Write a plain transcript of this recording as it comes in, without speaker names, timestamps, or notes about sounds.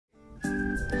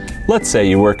Let's say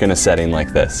you work in a setting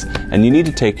like this, and you need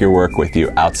to take your work with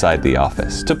you outside the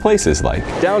office to places like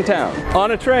downtown,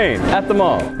 on a train, at the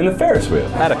mall, in the Ferris wheel,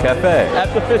 at a cafe,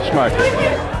 at the fish market.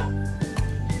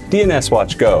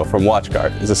 DNS-WatchGO from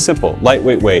WatchGuard is a simple,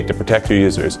 lightweight way to protect your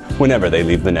users whenever they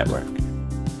leave the network.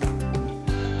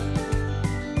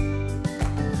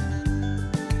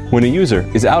 When a user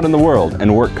is out in the world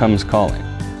and work comes calling,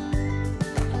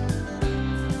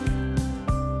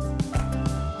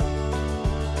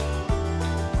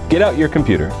 get out your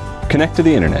computer, connect to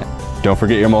the internet, don't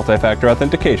forget your multi-factor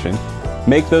authentication,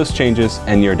 make those changes,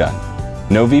 and you're done.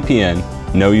 No VPN,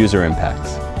 no user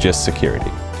impacts, just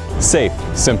security. Safe,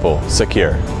 simple,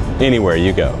 secure, anywhere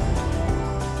you go.